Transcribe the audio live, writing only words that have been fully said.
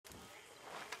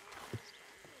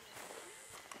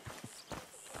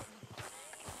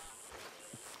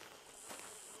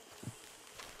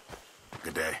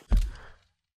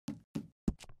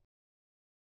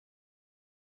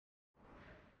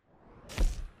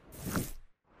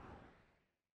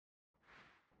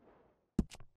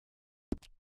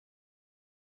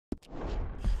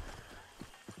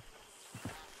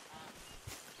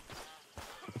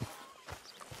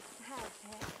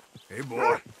Hey,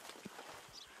 boy.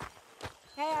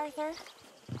 Hey, Arthur.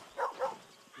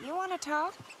 You want to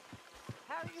talk?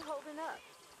 How are you holding up,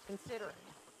 considering?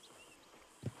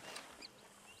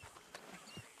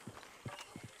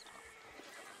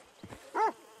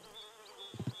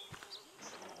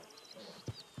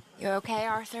 You okay,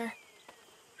 Arthur?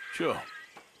 Sure.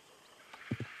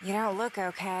 You don't look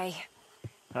okay.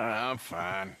 I'm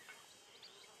fine.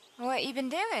 What you been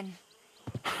doing?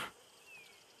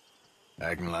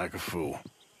 Acting like a fool.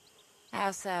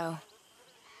 How so?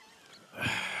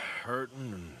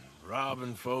 Hurting and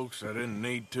robbing folks I didn't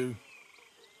need to.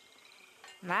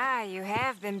 My, you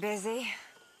have been busy.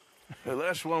 Well,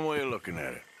 that's one way of looking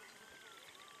at it.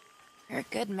 You're a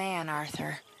good man,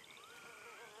 Arthur.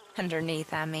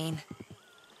 Underneath, I mean.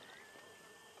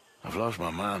 I've lost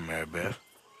my mind, Mary Beth.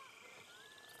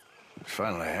 It's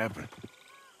finally happened.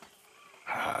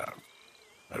 I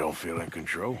don't feel in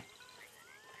control.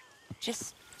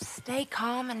 Just stay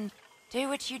calm and do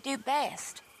what you do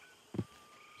best.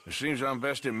 It seems I'm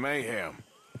best in mayhem.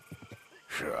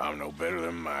 Sure, I'm no better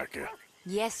than Micah.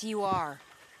 Yes, you are.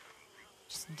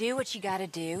 Just do what you gotta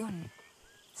do and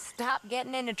stop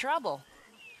getting into trouble.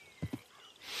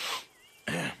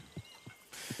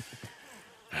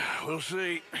 We'll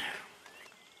see.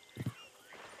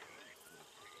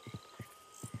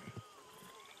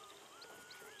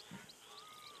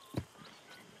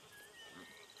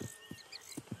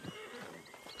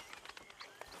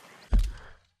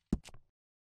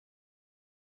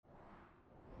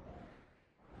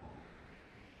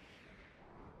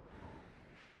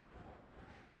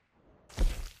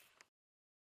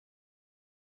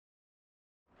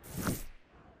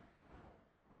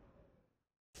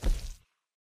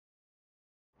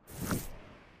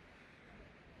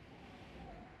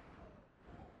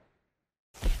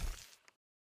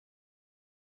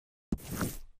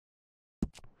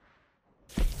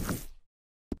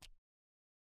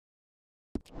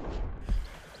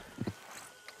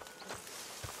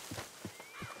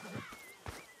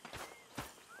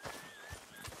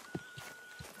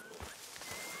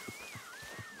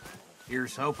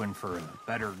 Here's hoping for a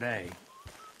better day.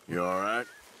 You all right?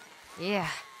 Yeah,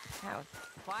 that was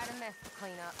quite a mess to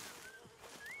clean up.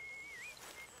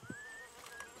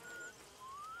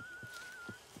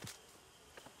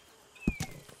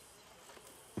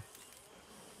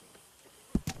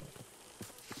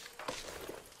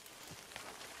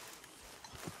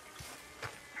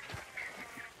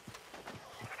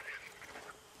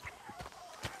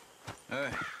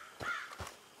 Hey.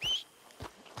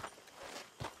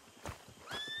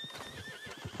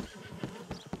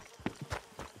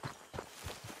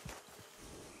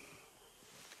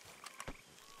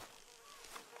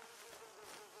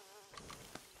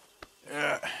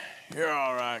 Yeah, you're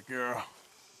all right, girl.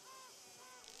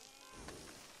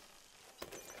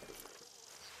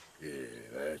 Yeah,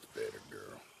 that's better,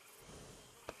 girl.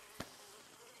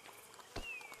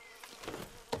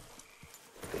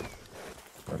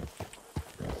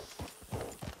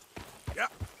 Yeah.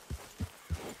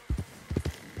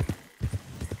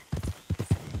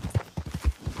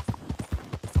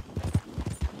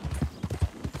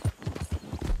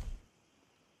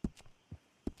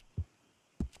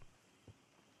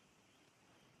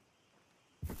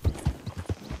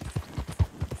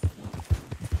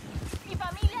 Mi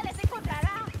familia les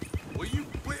encontrará. Will you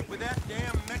quit with that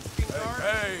damn Mexican guard?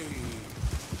 Hey.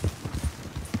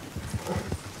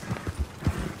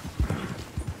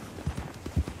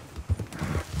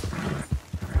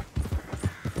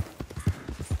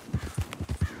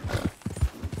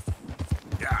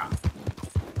 Yeah.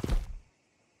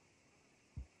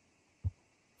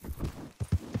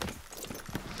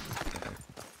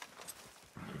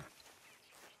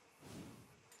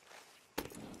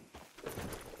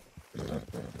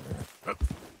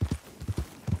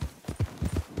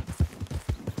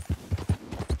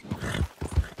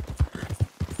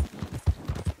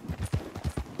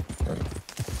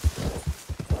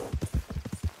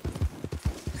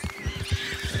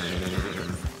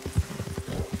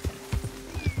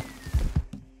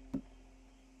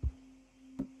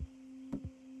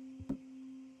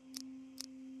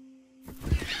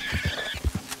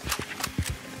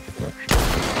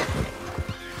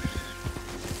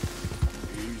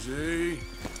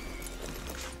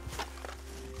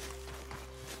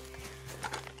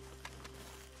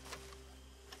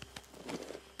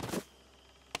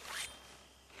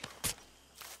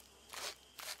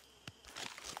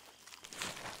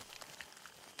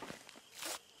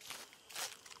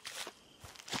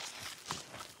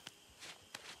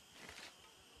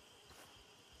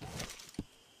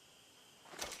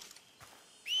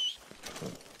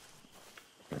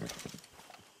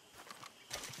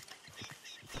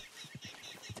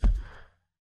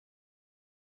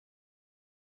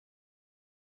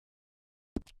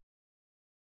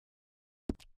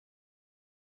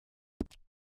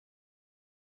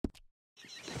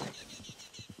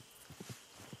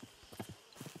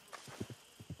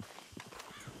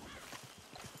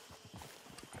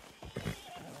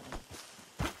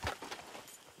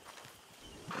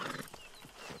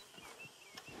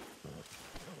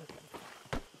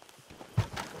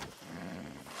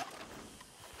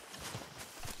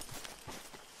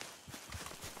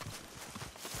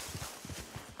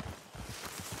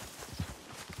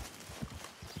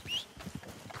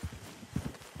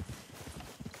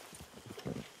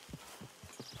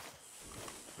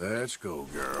 Let's go,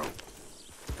 girl.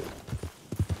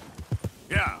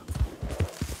 Yeah.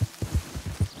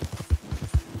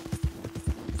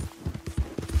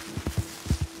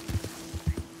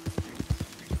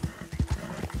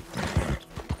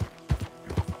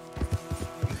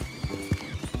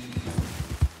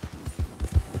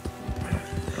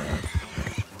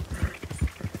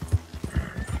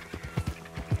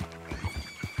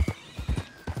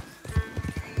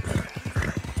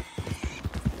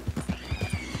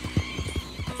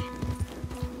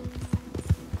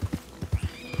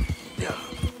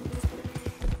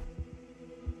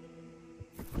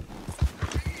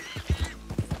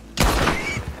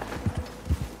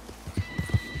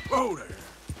 Whoa there.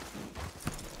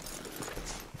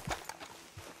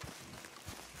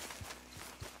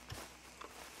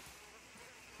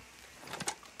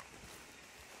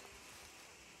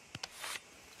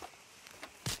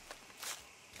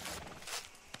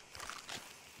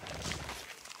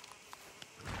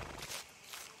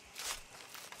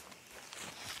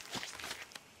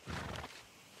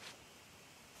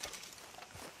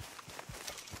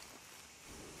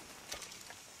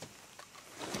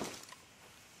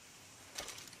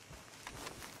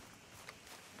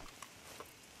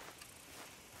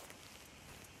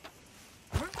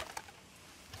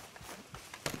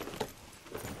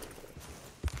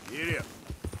 Get up.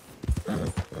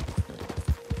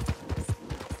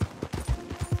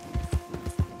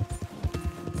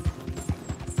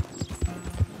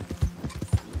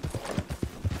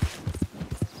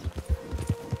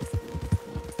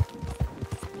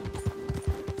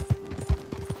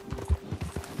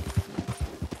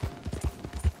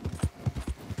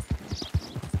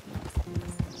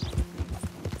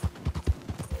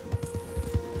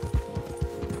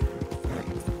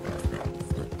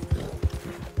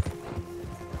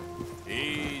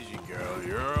 Easy, girl.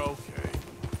 You're okay.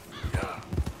 Yeah.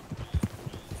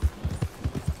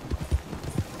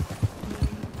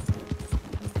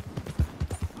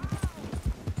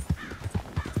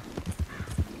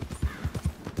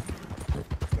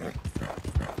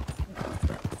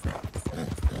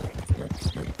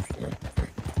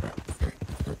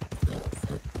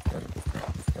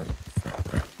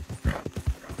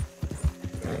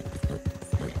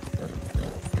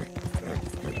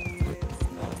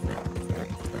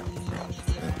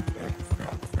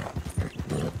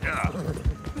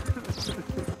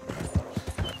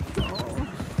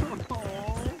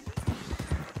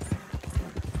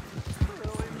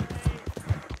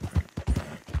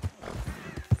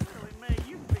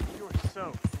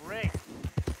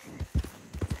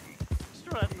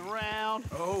 Strutting around,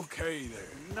 Okay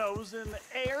there. nose in the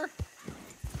air,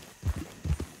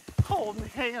 holding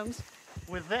hands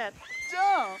with that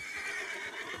dumb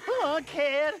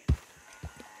lunkhead.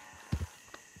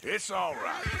 It's all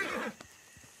right.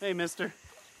 Hey, mister,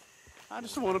 I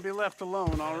just want to be left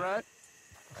alone, all right?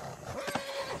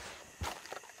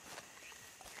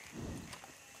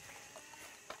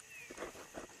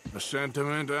 A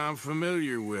sentiment I'm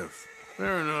familiar with.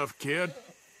 Fair enough, kid.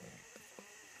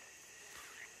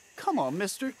 Come on,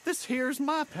 mister, this here's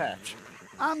my patch.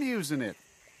 I'm using it.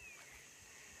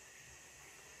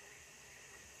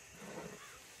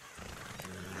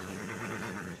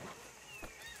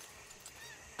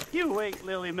 You wait,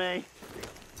 Lily Mae.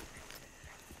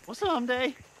 Well,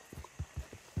 someday,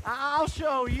 I'll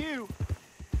show you.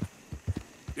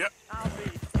 Yep. I'll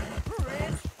be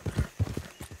rich.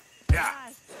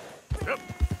 Yeah. Yep.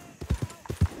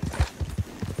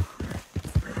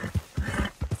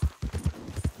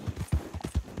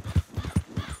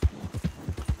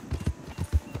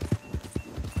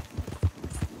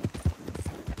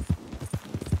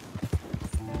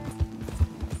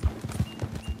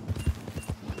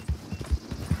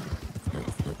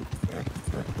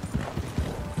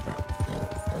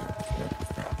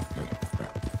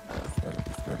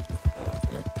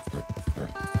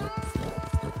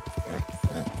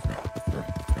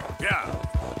 Yeah.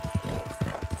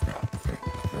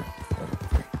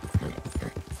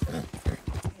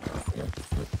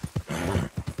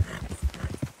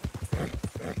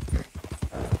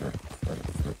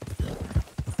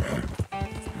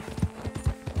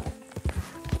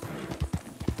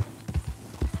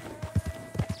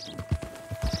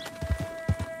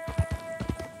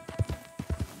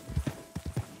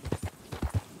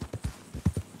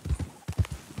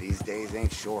 These days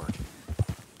ain't short.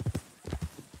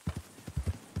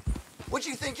 What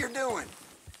you think you're doing?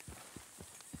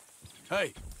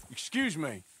 Hey, excuse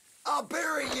me. I'll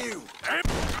bury you!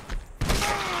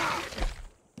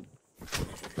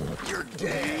 You're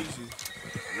dead.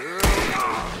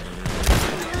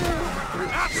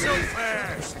 Not so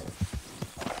fast.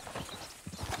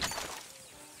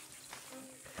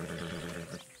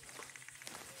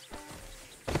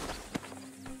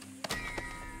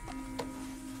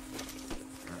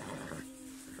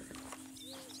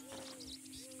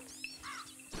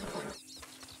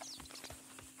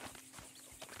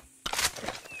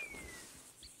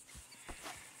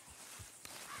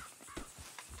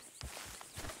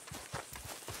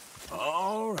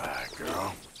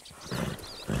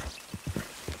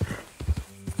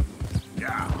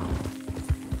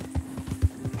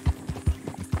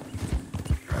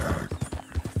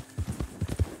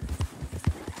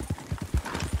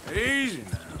 Easy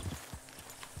now.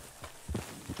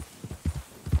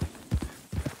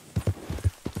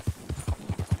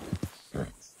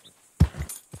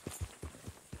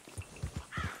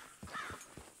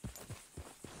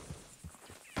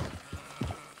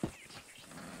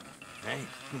 Hey,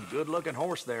 good-looking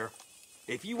horse there.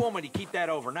 If you want me to keep that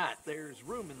overnight, there's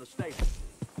room in the stable.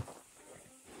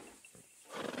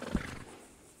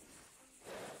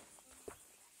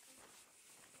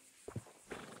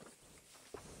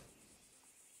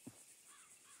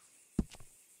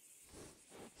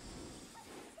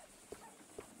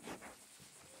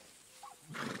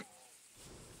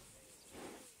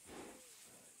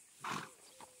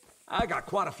 I got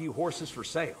quite a few horses for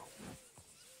sale.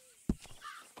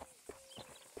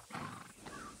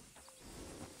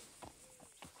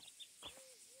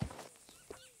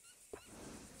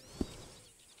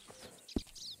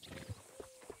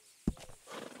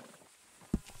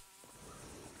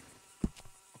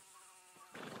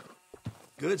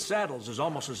 Good saddles is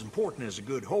almost as important as a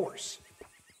good horse.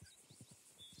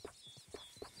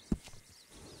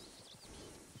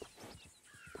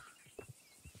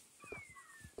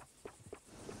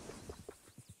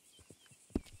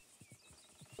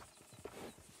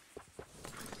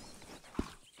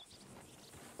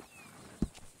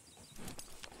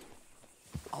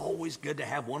 Always good to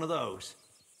have one of those.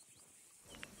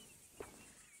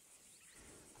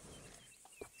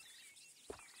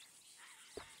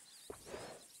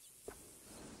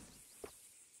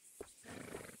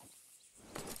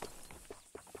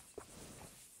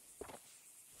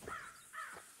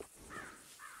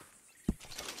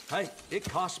 Hey, it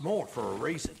costs more for a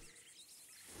reason.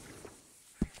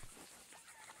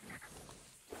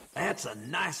 That's a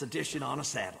nice addition on a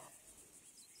saddle.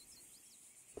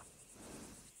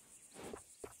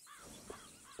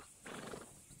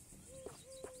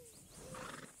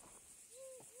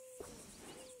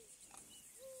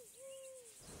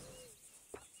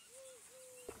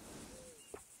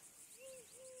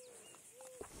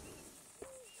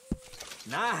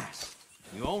 Nice.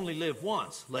 You only live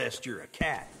once, lest you're a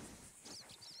cat.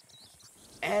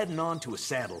 Adding on to a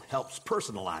saddle helps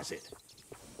personalize it.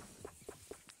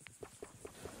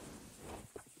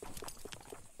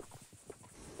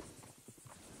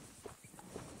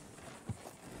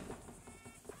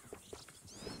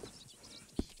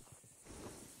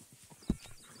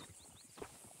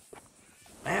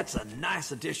 That's a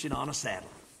nice addition on a saddle.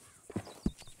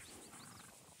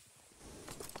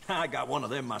 I got one of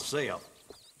them myself.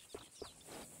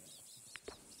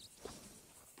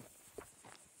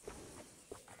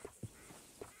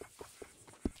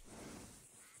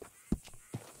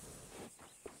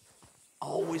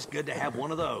 Always good to have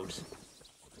one of those.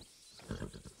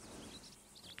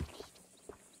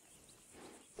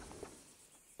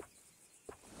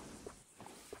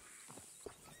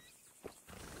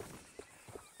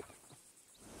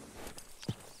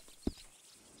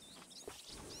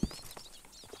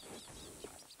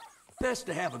 Best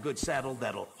to have a good saddle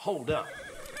that'll hold up.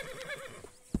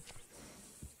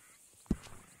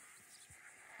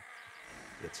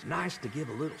 It's nice to give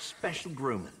a little special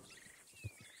grooming.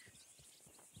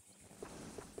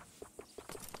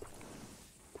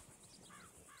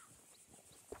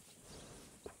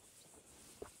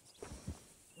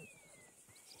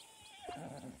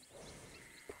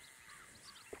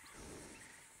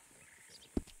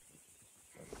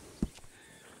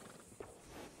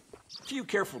 A few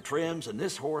careful trims and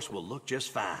this horse will look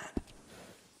just fine.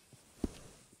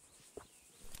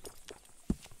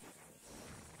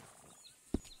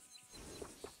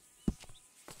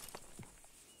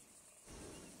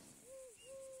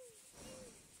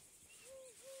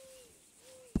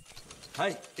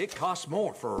 Hey, it costs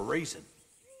more for a reason.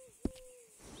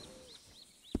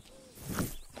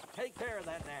 Take care of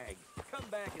that nag. Come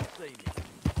back and see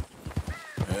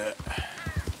me.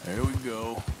 There we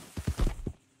go.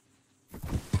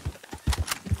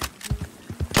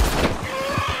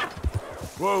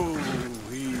 Whoa,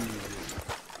 easy.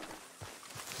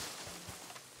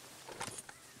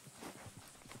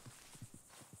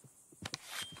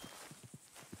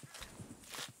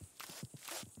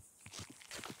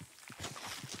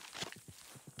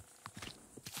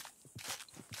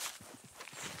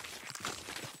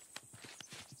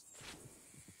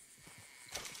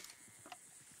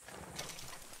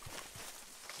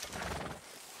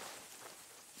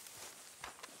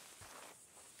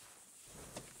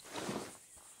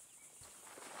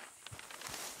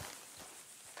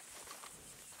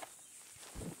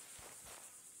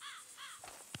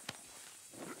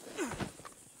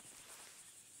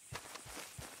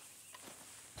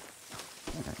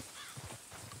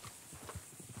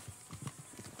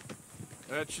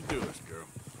 That should do us, girl.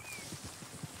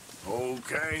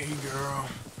 Okay, girl.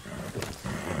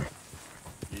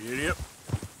 Yep.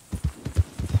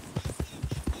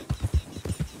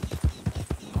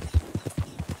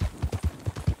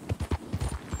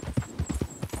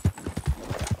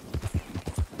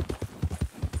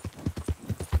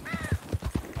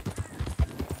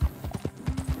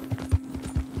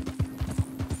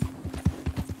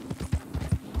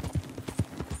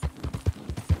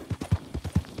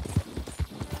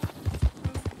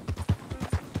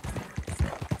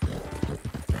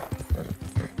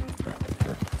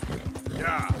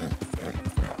 Yeah.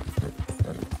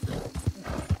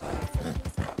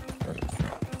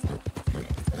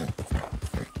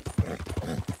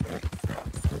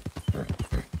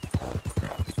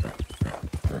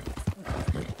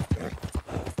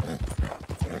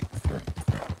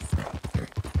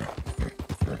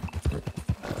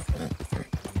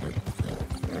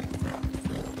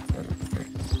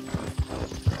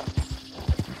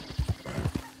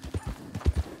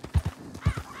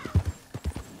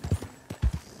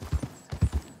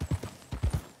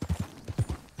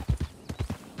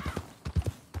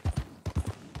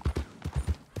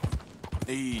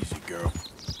 Easy, girl.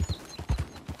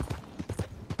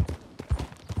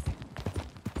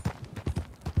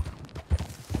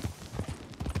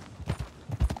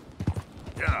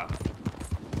 Yeah.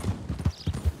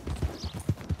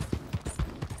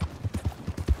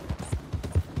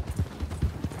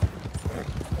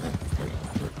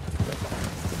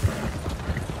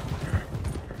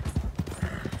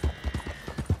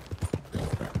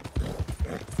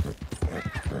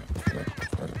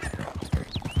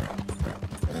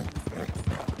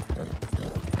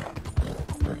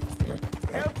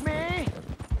 Help me,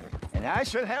 and I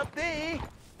shall help thee.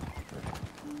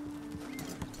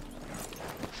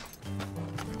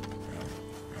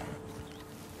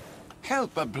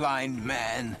 Help a blind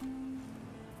man.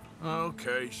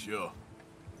 Okay, sure.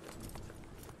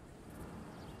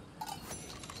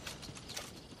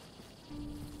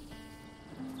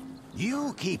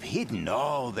 You keep hidden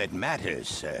all that matters,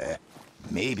 sir.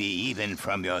 Maybe even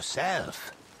from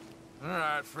yourself. All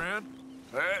right, friend.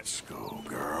 Let's go,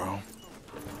 girl.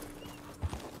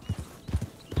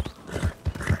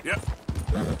 Yep.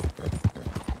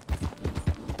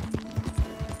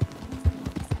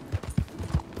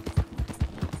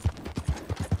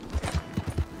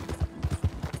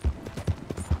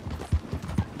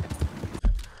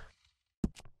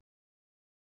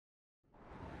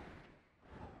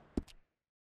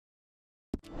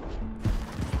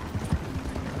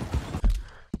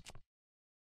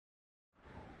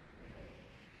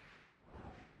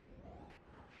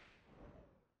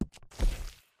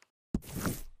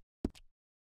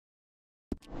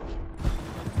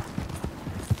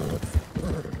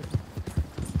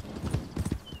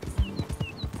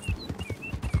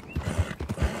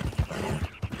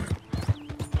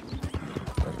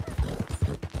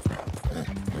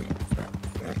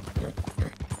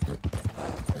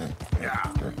 Yeah.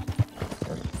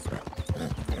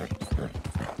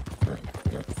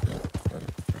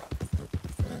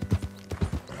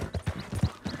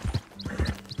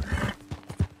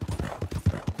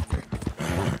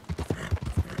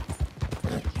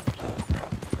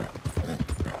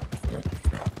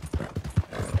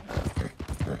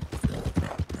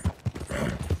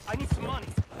 I need some money.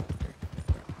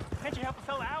 Can't you help a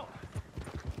fella out?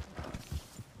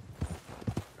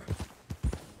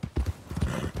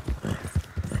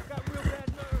 Got real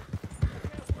bad nerves.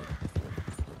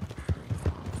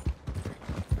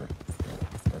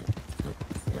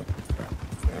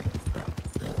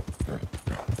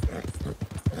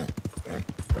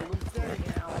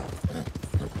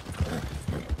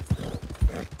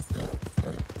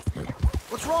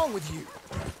 What's wrong with you?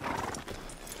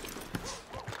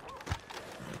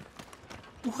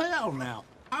 Well, now,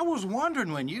 I was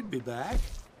wondering when you'd be back.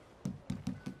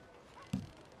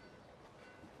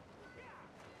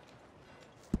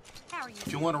 How are you?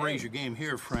 If you want to raise your game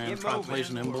here, friend, Get try moving.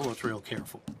 placing them bullets real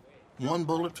careful. One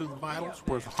bullet through the vitals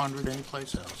worth 100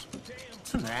 anyplace else.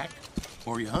 It's an act.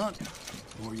 Or you hunt,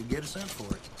 or you get a sense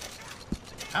for it.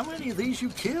 How many of these you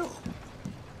kill?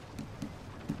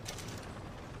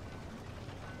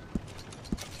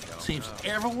 Seems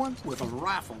everyone with a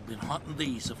rifle been hunting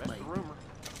these of late.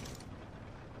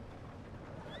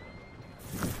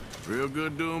 Real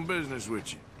good doing business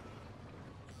with you.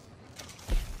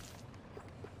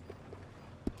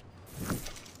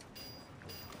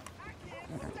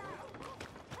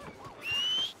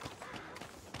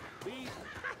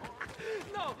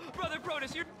 No, Brother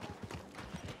Brodus, you're...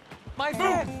 My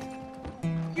friend!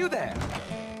 You there?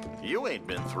 You ain't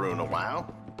been through in a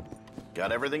while.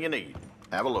 Got everything you need.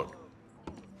 Have a look.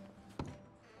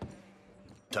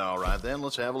 All right, then,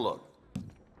 let's have a look.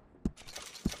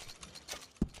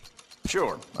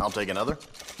 Sure, I'll take another.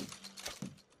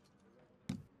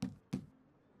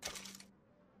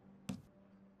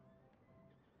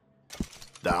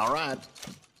 All right.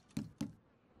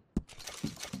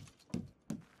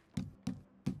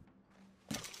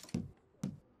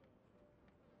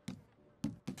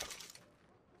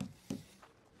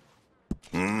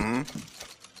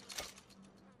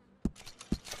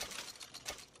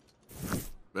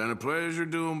 Been a pleasure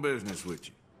doing business with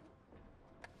you.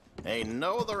 Ain't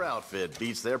no other outfit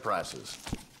beats their prices.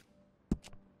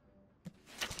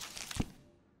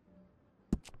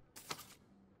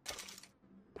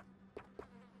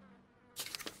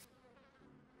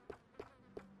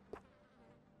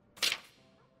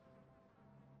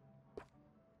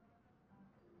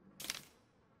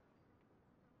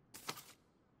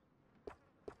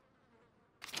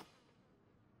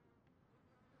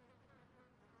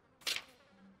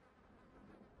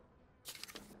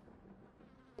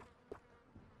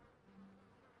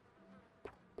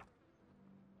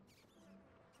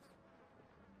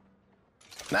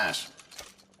 Nice.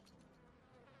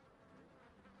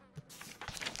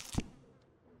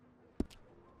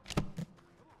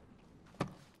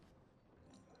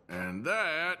 And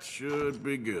that should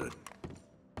be good.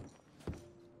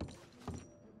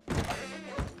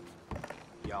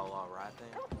 Y'all all right then?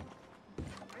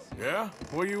 Yeah?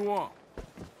 What do you want?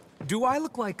 Do I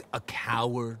look like a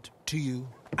coward to you?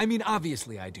 I mean,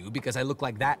 obviously I do, because I look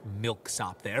like that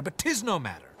milksop there, but 'tis no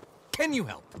matter. Can you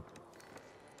help?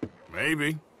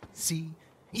 Maybe. See?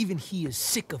 Even he is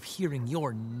sick of hearing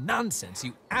your nonsense,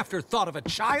 you afterthought of a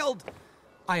child.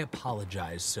 I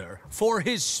apologize, sir, for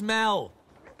his smell.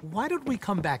 Why don't we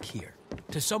come back here?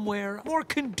 To somewhere more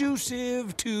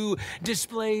conducive to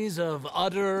displays of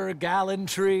utter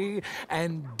gallantry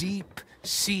and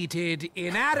deep-seated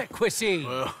inadequacy.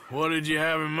 Well, what did you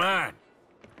have in mind?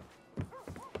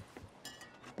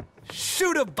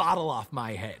 Shoot a bottle off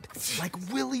my head, like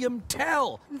William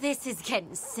Tell. This is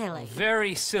getting silly.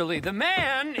 Very silly. The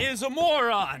man is a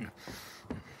moron.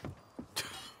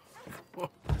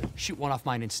 Shoot one off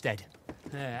mine instead.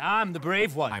 I'm the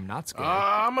brave one. I'm not scared.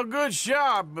 I'm a good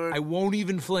shot, but I won't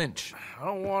even flinch. I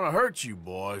don't want to hurt you,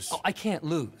 boys. Oh, I can't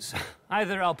lose.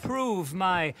 Either I'll prove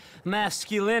my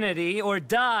masculinity or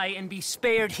die and be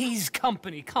spared his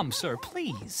company. Come, sir,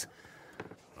 please.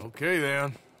 Okay,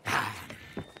 then.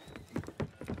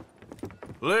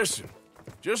 Listen,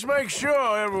 just make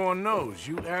sure everyone knows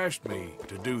you asked me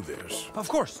to do this. Of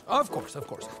course, of course, of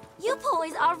course. You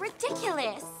boys are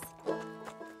ridiculous.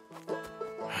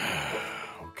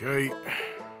 Okay.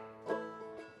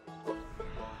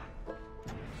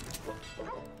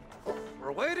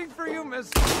 We're waiting for you,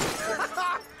 miss.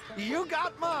 You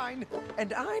got mine,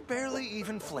 and I barely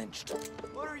even flinched.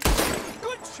 What are you?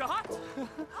 Good shot.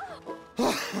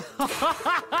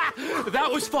 That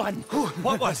was fun.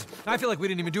 What was? I feel like we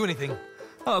didn't even do anything.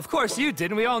 Oh, of course you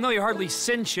didn't. We all know you're hardly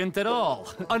sentient at all.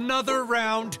 Another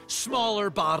round, smaller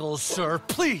bottles, sir,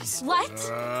 please.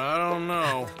 What? I don't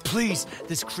know. Please,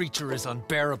 this creature is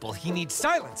unbearable. He needs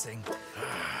silencing.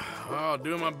 I'll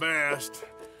do my best.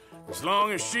 As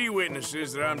long as she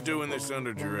witnesses that I'm doing this under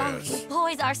Oh, duress. you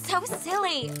boys are so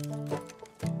silly.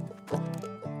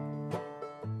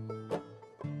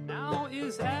 Now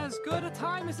is as good a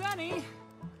time as any.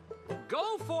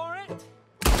 Go for it.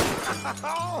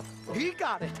 Oh, he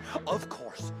got it. Of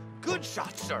course. Good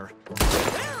shot, sir.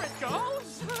 There it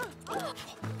goes.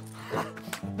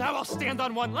 Now I'll stand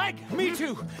on one leg. Me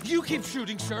too. You keep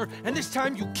shooting, sir, and this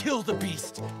time you kill the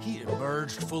beast. He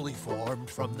emerged fully formed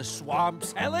from the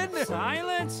swamps, Helen.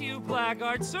 Silence, you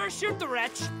blackguard. Sir, shoot the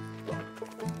wretch.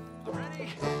 Ready?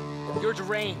 You're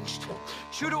deranged.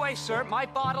 Shoot away, sir. My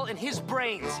bottle and his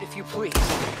brains, if you please.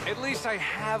 At least I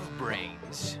have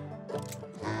brains.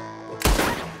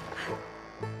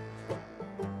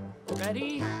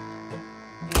 Ready?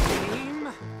 Aim.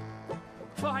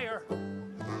 Fire.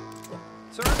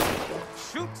 Sir?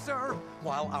 Shoot, sir,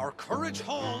 while our courage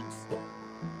holds.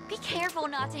 Be careful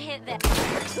not to hit them.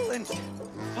 Excellent.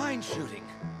 Fine shooting.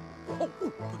 Oh,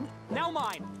 now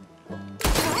mine.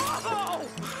 Bravo!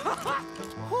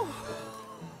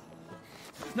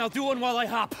 Now do one while I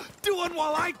hop. Do one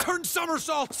while I turn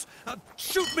somersaults.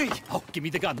 Shoot me. Oh, give me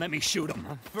the gun. Let me shoot him.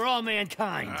 For all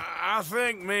mankind. I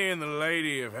think me and the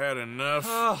lady have had enough.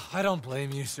 Oh, I don't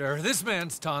blame you, sir. This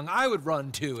man's tongue, I would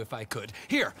run too if I could.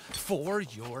 Here, for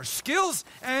your skills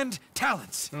and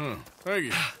talents. Thank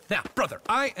you. Now, brother,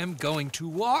 I am going to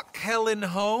walk Helen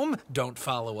home. Don't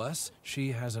follow us.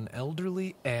 She has an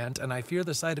elderly aunt, and I fear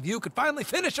the sight of you could finally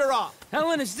finish her off.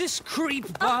 Helen, is this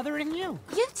creep bothering you?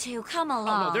 You two, come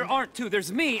along. No, there aren't two.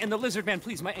 There's me and the lizard man.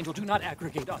 Please, my angel, do not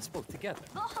aggregate us both together.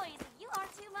 Boys, you are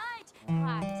too much.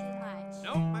 Far too much.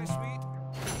 Nope, my sweet.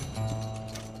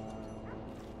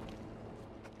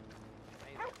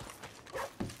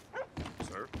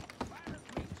 Sir?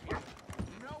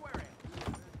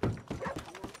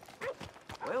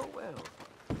 Well, well.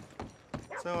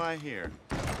 So I hear.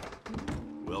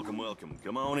 Welcome, welcome.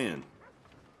 Come on in.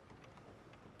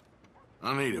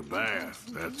 I need a bath.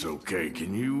 That's okay.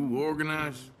 Can you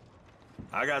organize?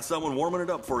 I got someone warming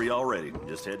it up for you already.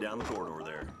 Just head down the corridor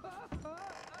there.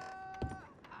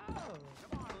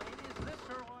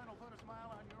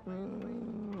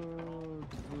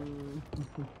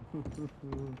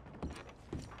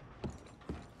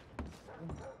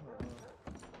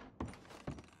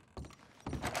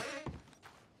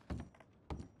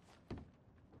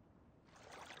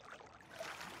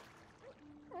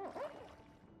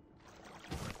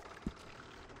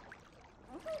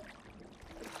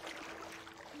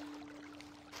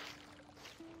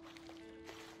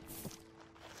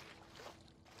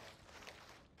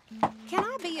 Can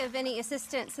I be of any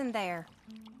assistance in there?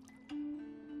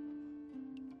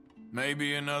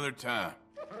 Maybe another time.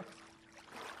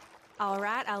 All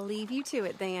right, I'll leave you to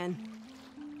it then.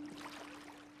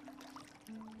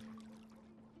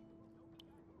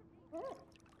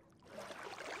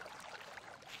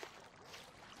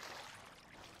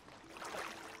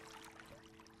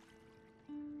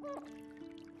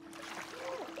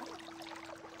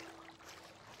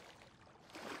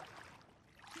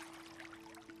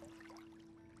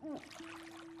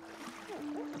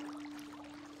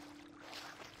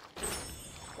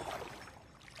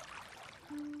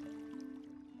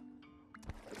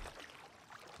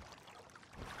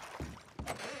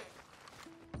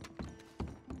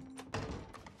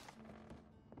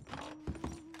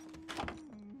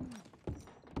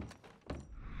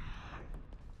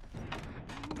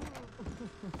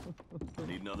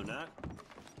 Need another night?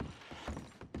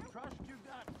 Trust you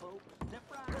got, folks. Step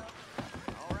right up.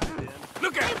 All right, then.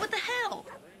 Look Hey, at what the hell?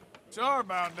 Sorry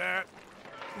about that.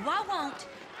 Why won't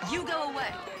you go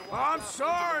away? I'm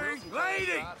sorry,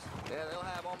 lady. Yeah, they'll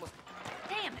have almost...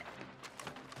 Damn it.